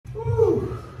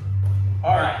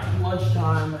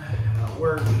time at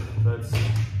work. Let's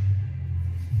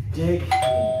dig in.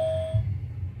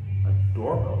 A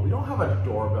doorbell? We don't have a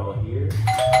doorbell here.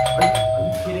 Are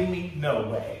you kidding me? No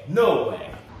way. No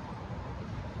way.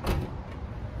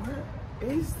 Where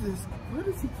is this? Where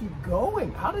does he keep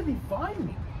going? How did he find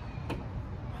me? Of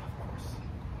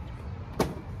course.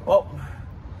 Well,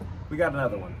 we got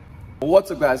another one.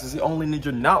 What's up, guys? It's the only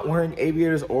ninja not wearing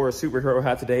aviators or a superhero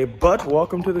hat today, but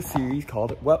welcome to the series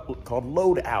called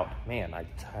Loadout. Man,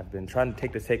 I've been trying to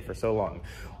take this take for so long.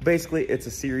 Basically, it's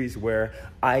a series where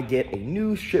I get a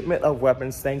new shipment of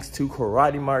weapons thanks to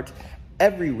Karate Mart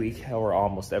every week, or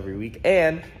almost every week,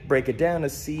 and break it down to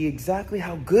see exactly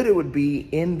how good it would be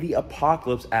in the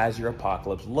apocalypse as your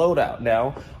apocalypse loadout.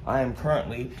 Now, I am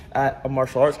currently at a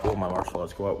martial arts school, my martial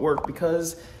arts school at work,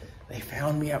 because they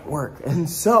found me at work. And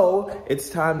so it's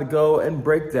time to go and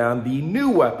break down the new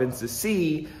weapons to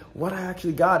see what I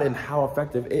actually got and how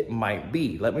effective it might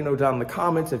be. Let me know down in the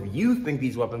comments if you think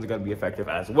these weapons are gonna be effective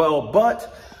as well,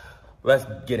 but let's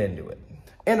get into it.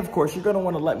 And of course, you're gonna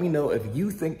wanna let me know if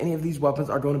you think any of these weapons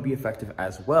are gonna be effective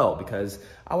as well, because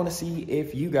I wanna see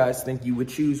if you guys think you would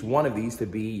choose one of these to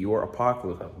be your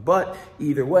apocalypse. But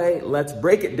either way, let's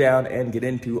break it down and get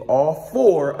into all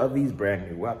 4 of these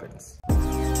brand new weapons.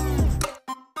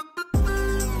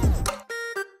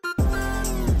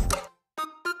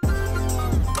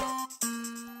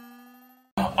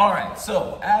 All right,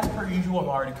 so as per usual, I've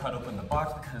already cut open the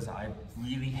box because I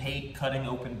really hate cutting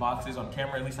open boxes on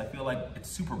camera. At least I feel like it's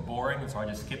super boring, and so I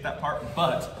just skip that part.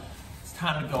 But it's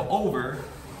time to go over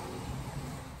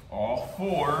all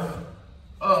 4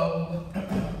 of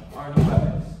our new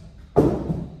weapons.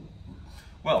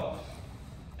 Well,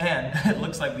 and it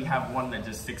looks like we have one that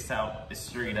just sticks out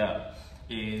straight up,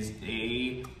 is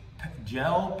a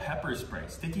gel pepper spray,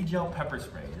 sticky gel pepper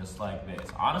spray, just like this.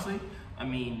 Honestly, I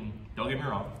mean, don't get me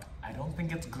wrong, I don't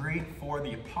think it's great for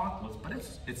the apocalypse, but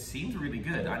it seems really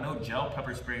good. I know gel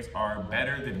pepper sprays are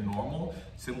better than normal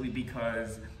simply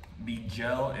because the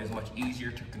gel is much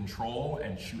easier to control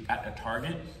and shoot at a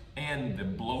target, and the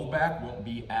blowback won't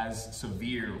be as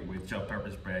severe with gel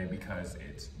pepper spray because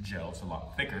it's gel, it's a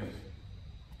lot thicker.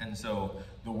 And so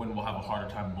the wind will have a harder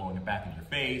time blowing it back in your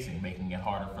face and making it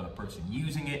harder for the person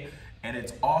using it. And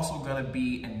it's also gonna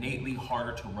be innately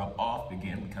harder to rub off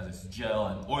again because it's gel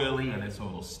and oily, and so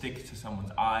it'll stick to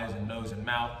someone's eyes and nose and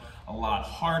mouth a lot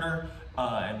harder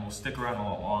and will stick around a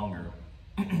lot longer.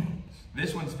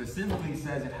 This one specifically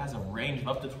says it has a range of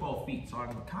up to 12 feet. So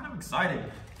I'm kind of excited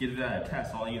to give that a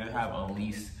test. I'll either have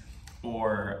Elise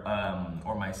or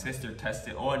my sister test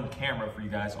it on camera for you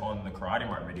guys on the Karate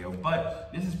Mart video,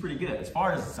 but this is pretty good. As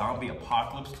far as zombie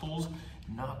apocalypse tools,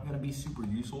 not gonna be super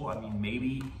useful. I mean,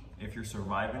 maybe if you're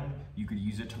surviving, you could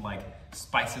use it to like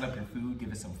spice it up your food,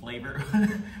 give it some flavor.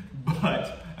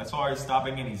 But as far as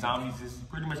stopping any zombies, this is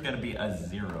pretty much gonna be a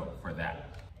 0 for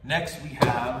that. Next, we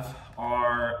have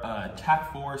our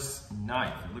Tac Force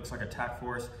knife. It looks like a Tac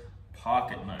Force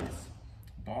pocket knife.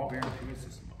 Ball bearing pivot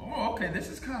system. Oh, okay, this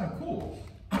is kind of cool.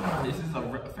 This is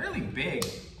a fairly big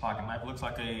pocket knife. It looks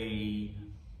like a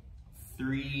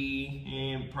 3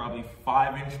 and probably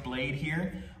 5-inch blade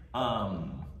here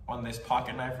on this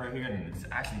pocket knife right here, and it's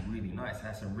actually really nice. It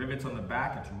has some rivets on the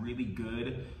back. It's really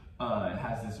good. It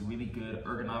has this really good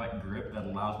ergonomic grip that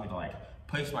allows me to like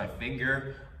place my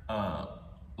finger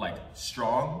like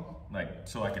strong, like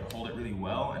so I can hold it really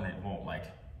well, and it won't like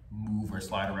move or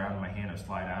slide around in my hand or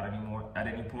slide out anymore at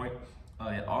any point.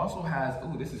 It also has,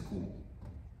 oh, this is cool.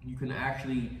 You can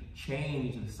actually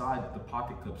change the side that the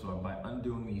pocket clips on by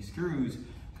undoing these screws,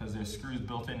 because there's screws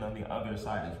built in on the other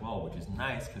side as well, which is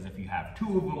nice because if you have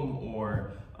 2 of them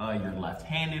or you're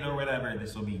left-handed or whatever,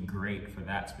 this will be great for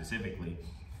that specifically.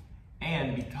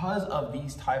 And because of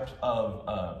these types of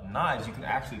knives, you can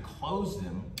actually close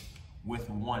them with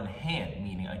one hand,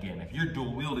 meaning again, if you're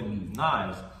dual wielding these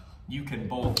knives, you can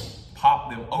both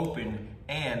pop them open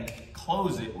and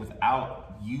close it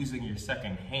without using your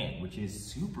second hand, which is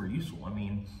super useful. I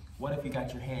mean, what if you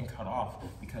got your hand cut off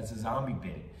because a zombie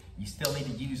bit it? You still need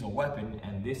to use a weapon,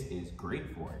 and this is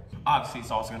great for it. Obviously,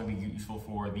 it's also gonna be useful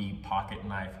for the pocket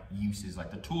knife uses, like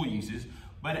the tool uses,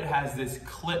 but it has this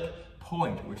clip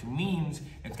point, which means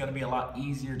it's gonna be a lot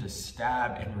easier to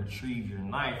stab and retrieve your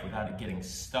knife without it getting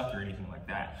stuck or anything like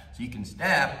that. So you can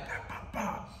stab,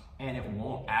 and it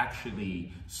won't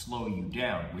actually slow you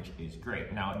down, which is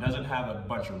great. Now, it doesn't have a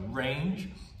bunch of range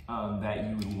that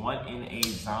you would want in a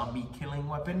zombie killing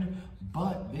weapon,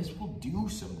 but this will do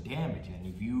some damage. And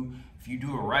if you do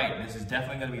it right, this is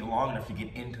definitely gonna be long enough to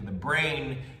get into the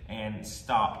brain and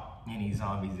stop any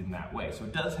zombies in that way. So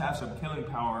it does have some killing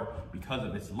power because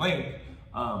of its length,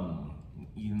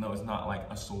 even though it's not like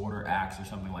a sword or axe or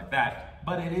something like that,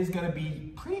 but it is gonna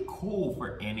be pretty cool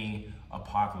for any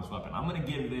apocalypse weapon. I'm gonna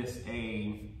give this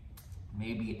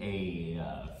maybe a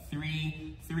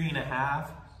 3.5,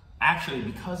 actually,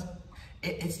 because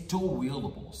it's dual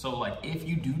wieldable. So like if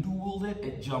you do dual wield it,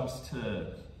 it jumps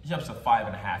to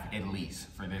 5.5 at least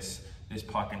for this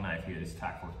pocket knife here, this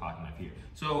tack force pocket knife here.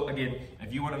 So again,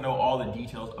 if you want to know all the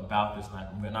details about this knife,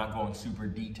 we're not going super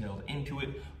detailed into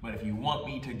it, but if you want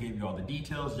me to give you all the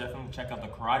details, definitely check out the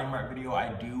Karate Mart video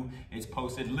I do. It's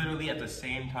posted literally at the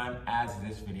same time as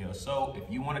this video. So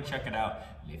if you want to check it out,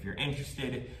 and if you're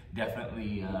interested,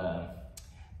 definitely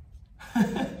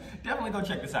definitely go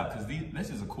check this out, because this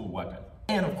is a cool weapon.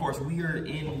 And of course, we are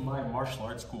in my martial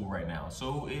arts school right now.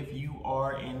 So if you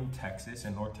are in Texas,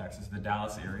 in North Texas, the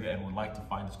Dallas area, and would like to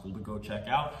find a school to go check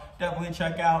out, definitely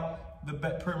check out the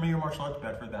Premier Martial Arts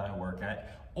Bedford that I work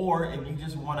at. Or if you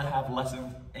just want to have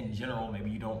lessons in general, maybe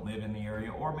you don't live in the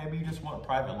area, or maybe you just want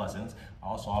private lessons. I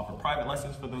also offer private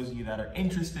lessons for those of you that are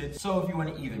interested. So if you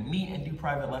want to either meet and do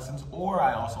private lessons, or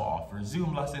I also offer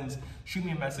Zoom lessons, shoot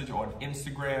me a message on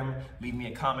Instagram, leave me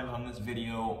a comment on this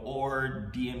video,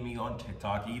 or DM me on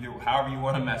TikTok, either however you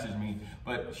want to message me.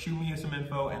 But shoot me some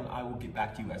info and I will get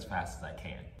back to you as fast as I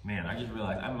can. Man, I just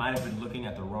realized I might have been looking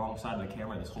at the wrong side of the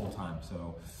camera this whole time,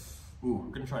 so ooh,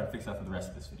 we're gonna try to fix that for the rest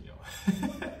of this video.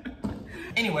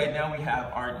 Anyway, now we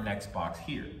have our next box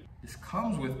here. This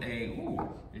comes with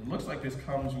it looks like this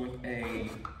comes with a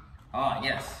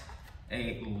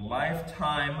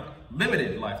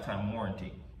limited lifetime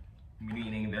warranty.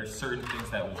 Meaning there's certain things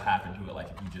that will happen to it, like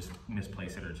if you just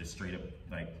misplace it or just straight up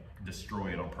like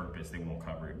destroy it on purpose, they won't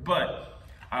cover it. But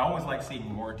I always like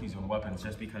seeing warranties on weapons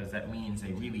just because that means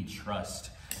they really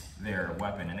trust their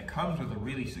weapon. And it comes with a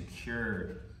really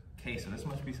secure case, so this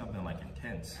must be something like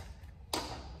intense.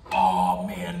 Oh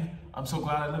man, I'm so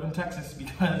glad I live in Texas,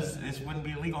 because this wouldn't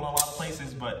be illegal in a lot of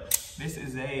places, but this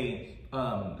is a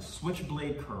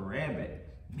switchblade karambit.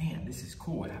 Man, this is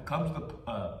cool. It comes with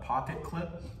a pocket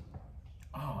clip.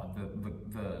 Oh,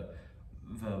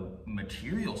 the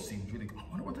material seems really good. I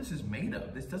wonder what this is made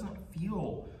of. This doesn't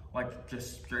feel like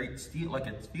just straight steel. Like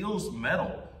it feels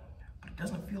metal, but it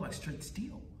doesn't feel like straight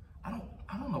steel. I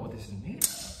don't know what this is made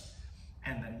of.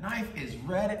 And the knife is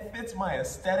red. It fits my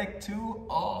aesthetic too.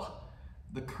 Oh,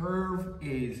 the curve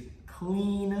is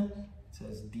clean. It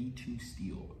says D2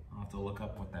 steel. I'll have to look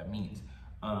up what that means.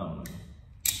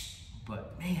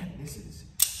 But man, this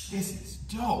is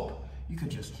dope. You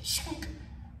could just shoot.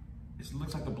 This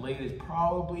looks like the blade is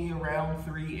probably around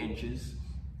 3 inches.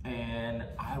 And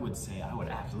I would say I would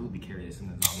absolutely carry this in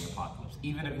the zombie apocalypse,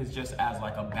 even if it's just as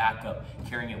like a backup,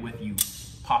 carrying it with you.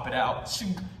 Pop it out,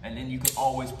 shoot, and then you can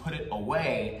always put it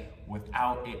away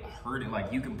without it hurting.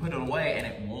 Like you can put it away and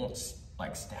it won't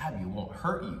like stab you, it won't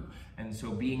hurt you. And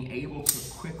so being able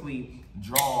to quickly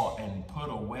draw and put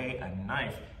away a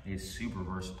knife is super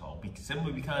versatile.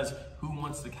 Simply because who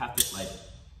wants to have to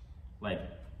like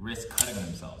risk cutting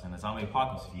themselves? In a zombie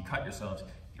apocalypse, if you cut yourselves,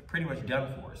 you're pretty much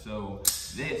done for. So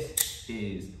this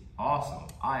is awesome.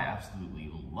 I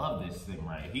absolutely love this thing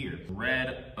right here.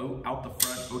 Red out the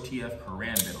front OTF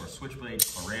karambit, or switchblade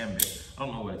karambit. I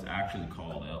don't know what it's actually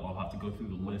called. I'll have to go through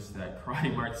the list that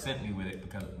Karate Mart sent me with it,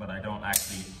 but I don't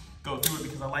actually go through it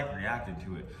because I like reacting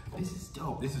to it. This is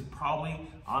dope. This is probably,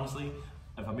 honestly,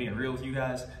 if I'm being real with you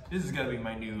guys, this is gonna be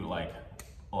my new like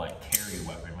carry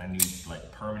weapon, my new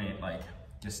like permanent, like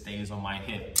just stays on my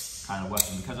hip kind of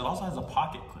weapon, because it also has a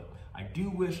pocket clip. I do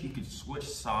wish you could switch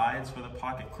sides for the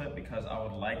pocket clip, because I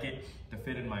would like it to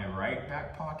fit in my right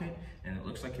back pocket, and it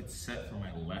looks like it's set for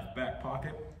my left back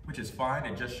pocket, which is fine.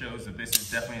 It just shows that this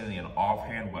is definitely an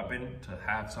offhand weapon to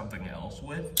have something else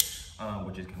with,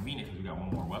 which is convenient because we got one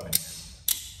more weapon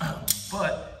here.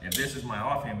 But if this is my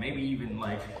offhand, maybe even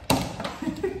like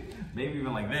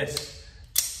this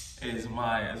is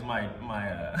my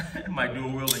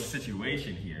dual wielding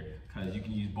situation here, because you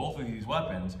can use both of these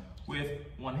weapons with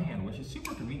one hand, which is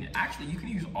super convenient. Actually, you can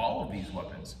use all of these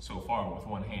weapons so far with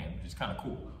one hand, which is kind of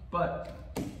cool. But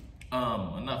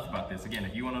enough about this. Again,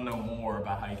 if you want to know more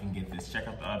about how you can get this, check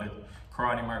out the other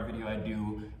Karate Mart video I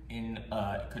do in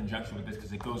conjunction with this,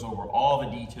 because it goes over all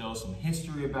the details, some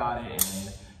history about it,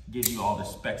 and gives you all the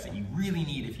specs that you really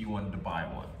need if you wanted to buy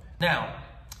one. Now,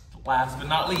 last but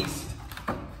not least,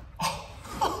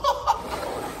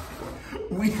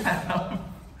 we have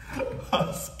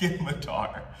a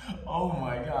scimitar. Oh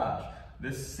my gosh.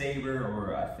 This saber,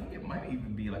 or I think it might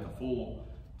even be like a full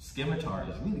scimitar,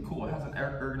 is really cool. It has an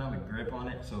ergonomic grip on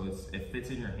it, so it fits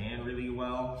in your hand really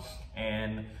well.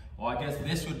 And well, I guess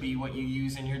this would be what you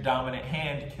use in your dominant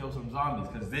hand to kill some zombies,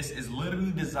 because this is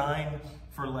literally designed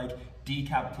for like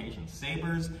decapitation.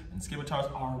 Sabers and scimitars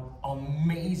are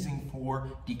amazing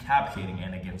for decapitating,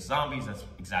 and against zombies, that's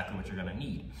exactly what you're gonna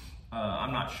need.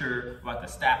 I'm not sure about the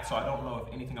stats, so I don't know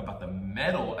if anything about the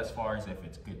metal as far as if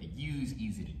it's good to use,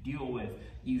 easy to deal with,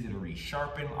 easy to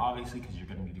resharpen, obviously, because you're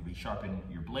gonna need to resharpen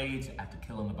your blades after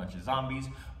killing a bunch of zombies.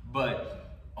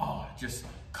 But, oh, just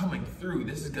coming through,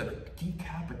 this is gonna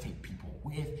decapitate people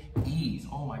with ease.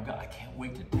 Oh my God, I can't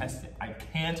wait to test it. I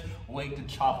can't wait to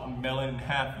chop a melon in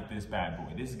half with this bad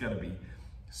boy. This is gonna be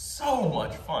so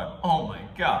much fun. Oh my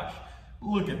gosh,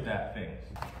 look at that thing.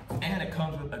 And it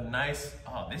comes with a nice,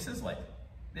 oh, this is like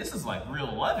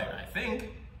real leather, I think.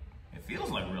 It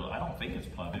feels like real, I don't think it's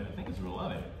pleather, I think it's real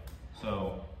leather.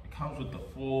 So it comes with the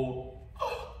full,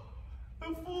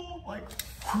 like,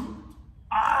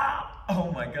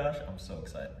 oh my gosh, I'm so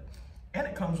excited. And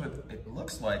it comes with, it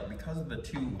looks like, because of the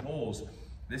 2 holes,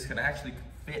 this can actually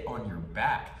fit on your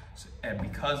back. So, and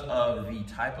because of the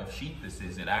type of sheath this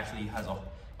is, it actually has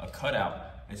a cutout.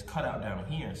 It's cut out down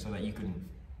here so that you can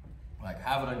like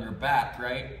have it on your back,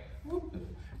 right?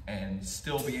 And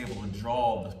still be able to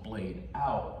draw the blade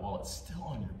out while it's still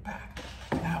on your back.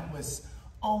 That was,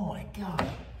 oh my God.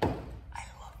 I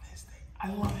love this thing, I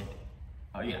love it.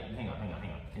 Oh yeah, hang on.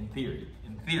 In theory,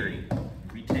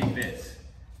 if we take this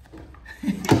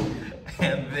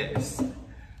and this,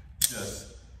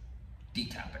 just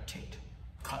decapitate,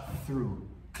 cut through,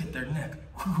 cut their neck.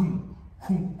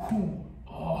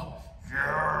 Oh,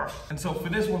 yes. And so for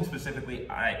this one specifically,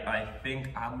 I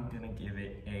think I'm gonna give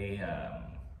it a, a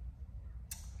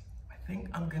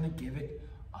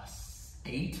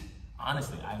 8.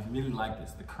 Honestly, I really like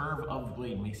this. The curve of the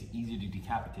blade makes it easier to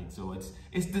decapitate, so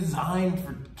it's designed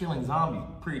for killing zombies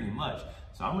pretty much.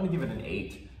 So I'm gonna give it an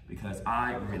 8 because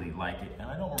I really like it, and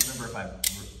I don't remember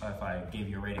if I gave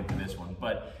you a rating for this one,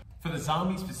 but for the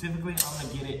zombie specifically, I'm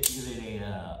gonna give it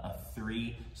a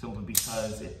 3, simply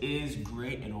because it is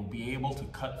great. It'll be able to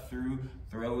cut through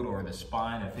throat or the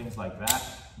spine and things like that,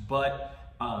 but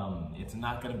it's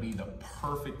not gonna be the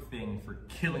perfect thing for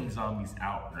killing zombies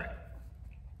outright.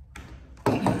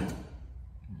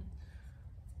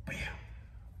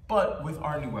 But with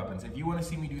our new weapons, if you want to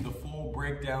see me do the full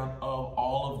breakdown of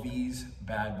all of these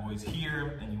bad boys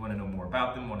here, and you want to know more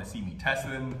about them, want to see me test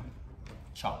them,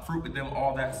 chop fruit with them,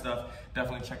 all that stuff,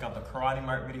 definitely check out the Karate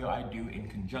Mart video I do in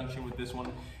conjunction with this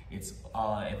one. It's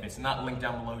if it's not linked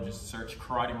down below, just search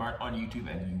Karate Mart on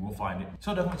YouTube and you will find it.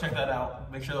 So definitely check that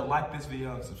out. Make sure to like this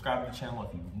video and subscribe to the channel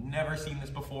if you've never seen this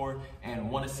before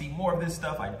and want to see more of this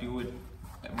stuff. I do it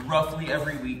roughly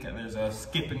every week, and there's a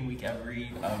skipping week every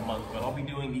month, but I'll be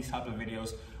doing these type of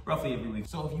videos roughly every week.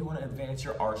 So if you want to advance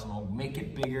your arsenal, make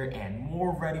it bigger and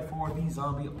more ready for the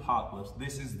zombie apocalypse,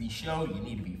 this is the show you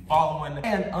need to be following.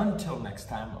 And until next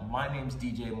time, my name's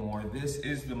DJ Moore, this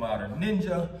is the Modern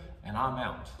Ninja, and I'm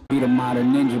out. Be the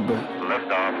Modern Ninja, but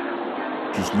Left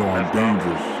off. just know I'm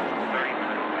dangerous.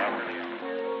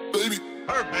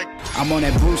 Perfect. I'm on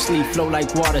that Bruce Lee, flow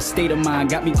like water, state of mind.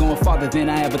 Got me going farther than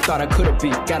I ever thought I could have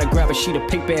been. Gotta grab a sheet of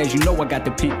paper, as you know I got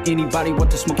the pen. Anybody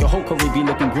want to smoke your whole career, be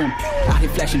looking grim. Out here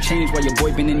flashing chains while your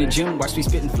boy been in the gym. Watch me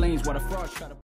spitting flames while the frogs try to